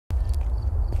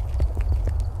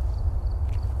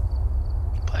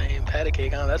patty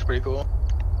cake, huh? That's pretty cool.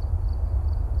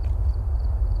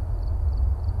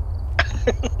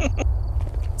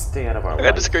 Stay out of our I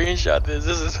got to screenshot this.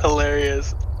 This is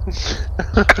hilarious.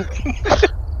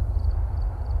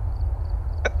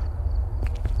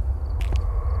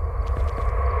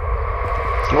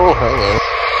 Oh, hello.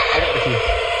 I got the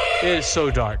key. It is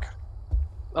so dark.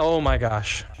 Oh my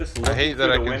gosh. Just I hate that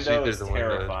I can see through is the window.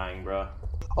 terrifying, bro.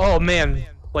 Oh man,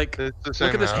 like It's the look same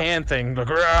at this house. hand thing. Look.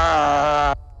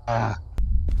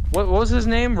 What was his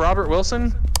name? Robert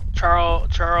Wilson? Charlie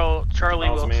Charles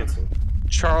Wilson. Manson.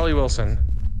 Charlie Wilson.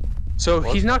 So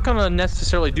he's not gonna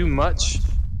necessarily do much.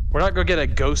 We're not gonna get a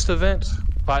ghost event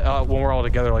by when we're all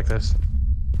together like this.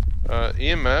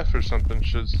 EMF or something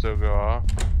should still go off.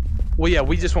 Well, yeah,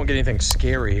 we just won't get anything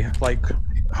scary. Like,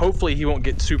 hopefully he won't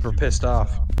get super pissed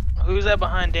off. Who's that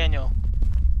behind Daniel?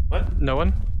 What? No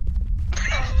one?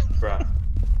 Bruh.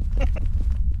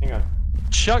 Hang on.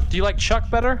 Chuck, do you like Chuck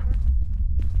better?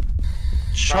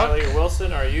 Chuck? Charlie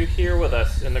Wilson, are you here with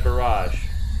us in the garage?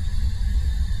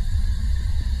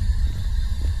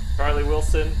 Charlie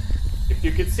Wilson, if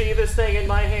you could see this thing in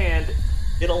my hand,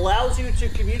 it allows you to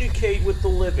communicate with the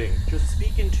living. Just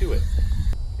speak into it.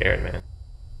 Aaron, man.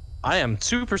 I am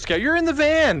super scared. You're in the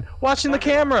van, watching the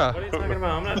camera. What are you talking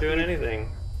about? I'm not doing anything.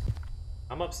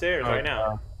 I'm upstairs right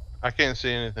now. I can't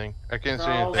see anything. I can't see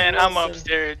Charles anything. Man, I'm Wilson.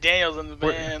 upstairs. Daniel's in the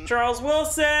van. Charles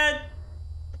Wilson!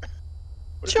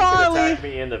 What if Charlie! you could attack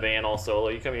me in the van all solo?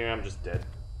 You come here, I'm just dead.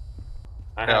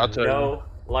 I Yeah, I'll have tell no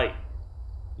light.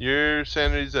 Your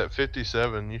sanity's at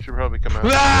 57. You should probably come out.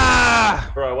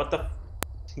 Ah! Bro, what the?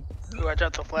 Ooh, I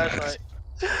dropped the flashlight.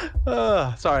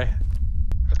 Sorry.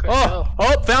 Okay, Oh,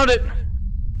 oh, found it.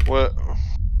 What?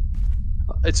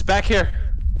 It's back here.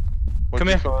 What'd Come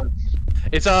you here. find?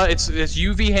 It's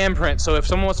UV handprint. So if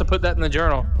someone wants to put that in the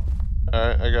journal,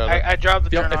 Alright, I got it. I dropped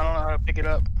the Yep, journal. I don't know how to pick it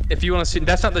up. if you want to see,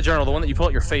 that's not the journal. The one that you pull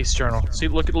out your face journal. See,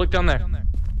 look down there.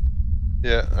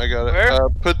 Yeah, I got it. Where?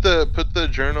 Put the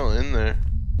journal in there.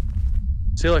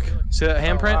 See, look. See that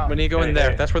handprint? wow. When you go in Hey, there,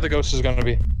 hey. that's where the ghost is gonna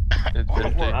be. It's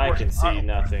empty. I can see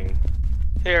nothing.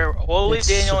 Here, we'll leave It's-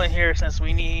 Daniel in here since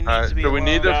he needs Alright, to be so we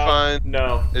need to alone. find.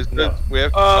 No. Is No. we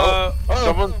have. Uh,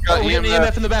 someone's got we got an EMF.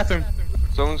 EMF in the bathroom.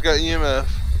 Someone's got EMF.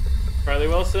 Charlie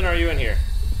Wilson, are you in here?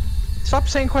 Stop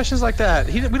saying questions like that.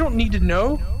 We don't need to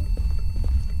know.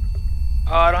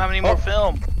 Oh, I don't have any more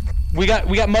film. We got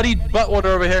muddy butt water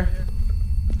over here.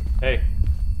 Hey,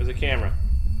 there's a camera.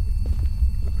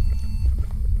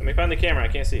 Let me find the camera. I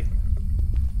can't see.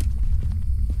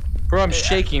 Bro, I'm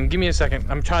shaking. Give me a second.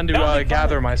 I'm trying to No,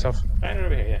 gather myself. Find it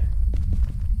over here. Yeah.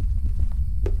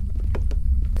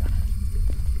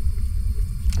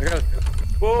 I got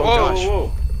Whoa, Oh, whoa, gosh.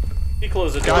 whoa! He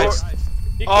closed the door. Guys.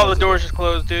 He All the closed doors just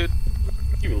closed, dude.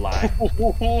 You lie,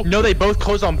 No, they both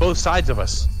closed on both sides of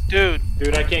us. Dude.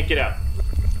 dude. I can't get out.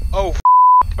 Oh,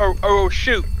 oh,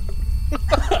 shoot.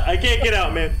 I can't get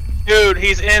out, man. Dude,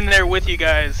 he's in there with you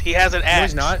guys. He has an No,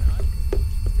 axe. he's not.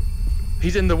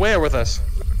 He's in the where with us.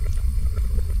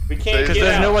 We can't Because get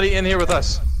there's out. nobody in here with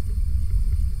us.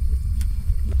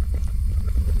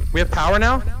 We have power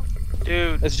now?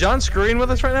 Dude, Is John screwing with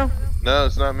us right now? No,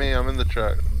 it's not me. I'm in the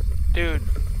truck. dude,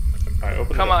 All right,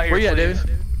 open come the door. out here, Where you at, please.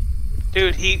 David?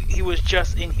 Dude, he was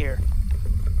just in here.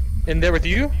 In there with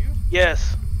you?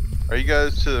 Yes. Are you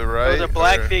guys to the right? There was a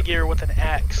black or- figure with an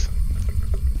axe.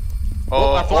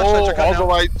 Oh, my flashlights are all cutting the out.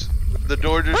 lights. The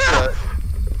door just shut.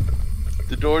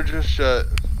 The door just shut.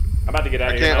 I'm about to get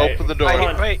out I of here. can't open the door. Wait,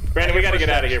 Hold on. wait. Brandon, we gotta get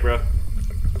out of here, bro.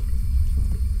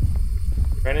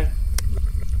 Brandon,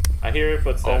 I hear your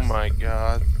footsteps. Oh my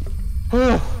god.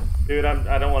 Dude,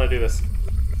 I don't want to do this.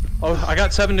 Oh, I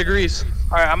got 7 degrees.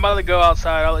 Alright, I'm about to go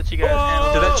outside. I'll let you guys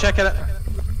handle Did it. that check it out?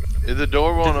 The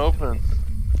door won't open.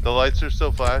 The lights are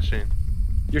still flashing.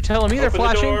 You're telling me they're Open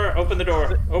flashing? the door. Open the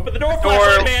door. Open the door. Door.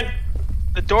 Flashlight man.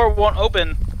 The door won't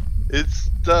open. It's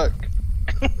stuck.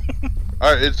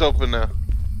 Alright, it's open now.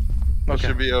 It Okay.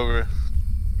 should be over.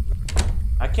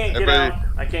 I can't get Everybody- out.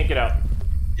 I can't get out.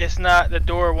 It's not. The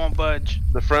door won't budge.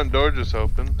 The front door just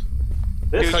opened.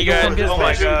 This, Dude, you guys- this oh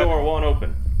my bedroom God. door won't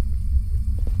open.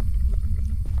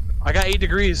 I got 8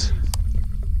 degrees.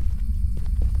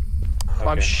 I'm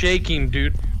Okay. shaking,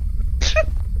 dude.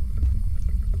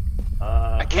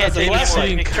 I can't Leslie, take Leslie,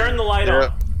 anymore. turn the light Yeah.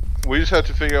 on. We just have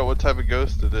to figure out what type of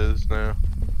ghost it is now.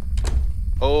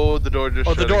 Oh, the door just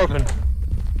Oh, shut. the door again. opened.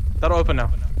 That'll open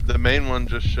now. The main one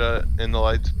just shut and the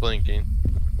light's blinking.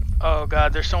 Oh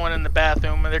god, there's someone in the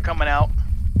bathroom and they're coming out.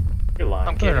 You're lying.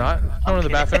 I'm No, kidding. they're not. I'm in the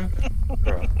kidding. bathroom.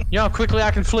 Bro. You know how quickly I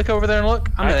can flick over there and look?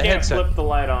 I'm in I a can't headset. flip the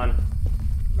light on.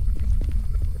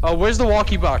 Oh, where's the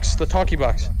walkie box? The talkie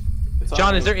box? It's John,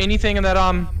 on is there anything in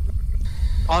that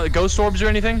ghost orbs or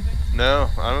anything? No,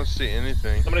 I don't see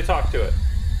anything. Somebody talk to it.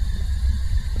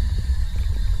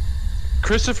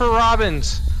 Christopher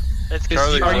Robbins. It's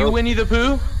Charlie Are you Wilson. Winnie the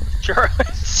Pooh?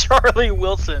 Charlie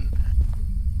Wilson.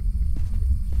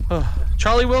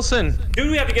 Charlie Wilson.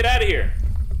 Dude, we have to get out of here.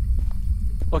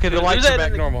 Okay, the Who's lights that are back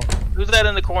in the- normal. Who's that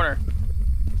in the corner?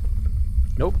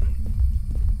 Nope.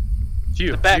 It's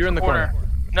you. The back You're in the corner.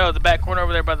 No, the back corner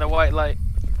over there by the white light.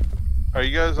 Are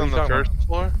you guys What are on you the talking first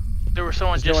floor? There was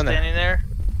someone There's just no one there. standing there.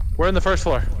 We're in the first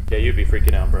floor. Yeah, you'd be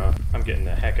freaking out, bro. I'm getting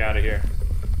the heck out of here.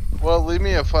 Well, leave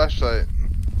me a flashlight.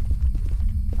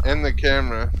 And the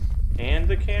camera. And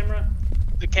the camera?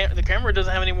 The camera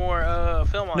doesn't have any more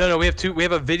film on. No, we have two. We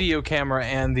have a video camera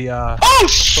and the. Oh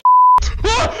sh!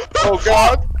 Oh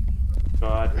God!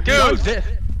 God. Dude! No, th-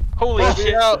 Holy Let me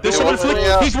shit! out. There's Let someone me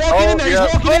flipping- out. he's walking in there, he's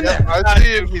walking in there. I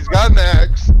see him. He's got an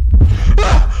axe.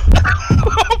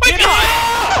 Oh my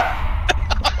god!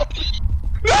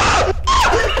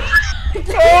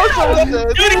 Oh, someone's dead.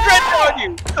 Dude, he's right on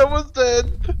you! Someone's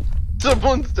dead.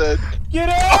 Someone's dead. Get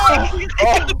out!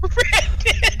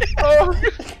 Oh,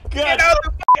 Get out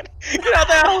the fucking, get out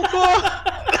the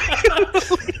house!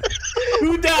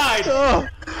 Who died? Oh,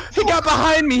 he got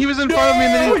behind me. He was in front of me.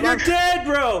 And No, then you're he... dead,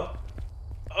 bro.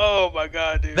 Oh my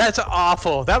god, dude. That's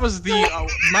awful. That was the.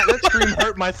 That scream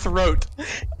hurt my throat.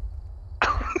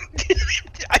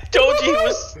 I told you he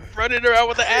was running around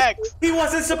with an axe. He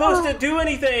wasn't supposed to do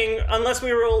anything unless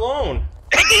we were alone.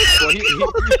 Well,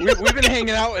 we've been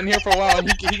hanging out in here for a while, and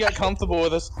he got comfortable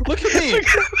with us. Look at me.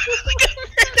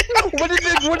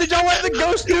 What did y'all let the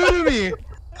ghost do to me?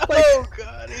 Like, Oh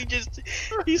god,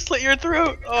 he slit your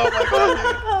throat. Oh my god,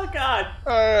 dude. Oh God.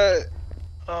 alright.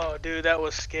 Oh dude, that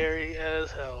was scary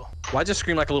as hell. well, I just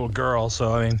screamed like a little girl,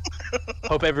 so I mean,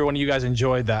 hope every one of you guys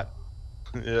enjoyed that.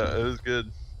 Yeah, it was good.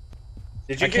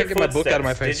 Did you I hear can't get my book out of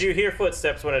my footsteps? face. Did you hear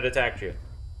footsteps when it attacked you?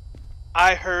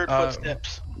 I heard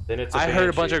footsteps. Then it's a I heard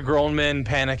a banshee. bunch of grown men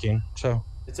panicking. So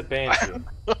It's a banshee.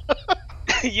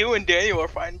 You and Daniel are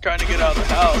trying to get out of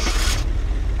the house.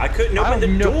 I couldn't I open the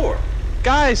don't know. door.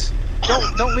 guys,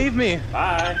 don't leave me.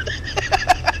 Bye.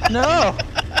 No,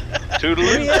 let me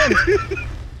Toodaloo. in.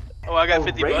 Oh, I got Oh,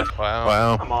 50 rape? bucks.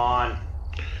 Wow. Come on.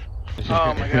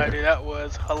 Oh my god, dude, that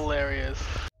was hilarious.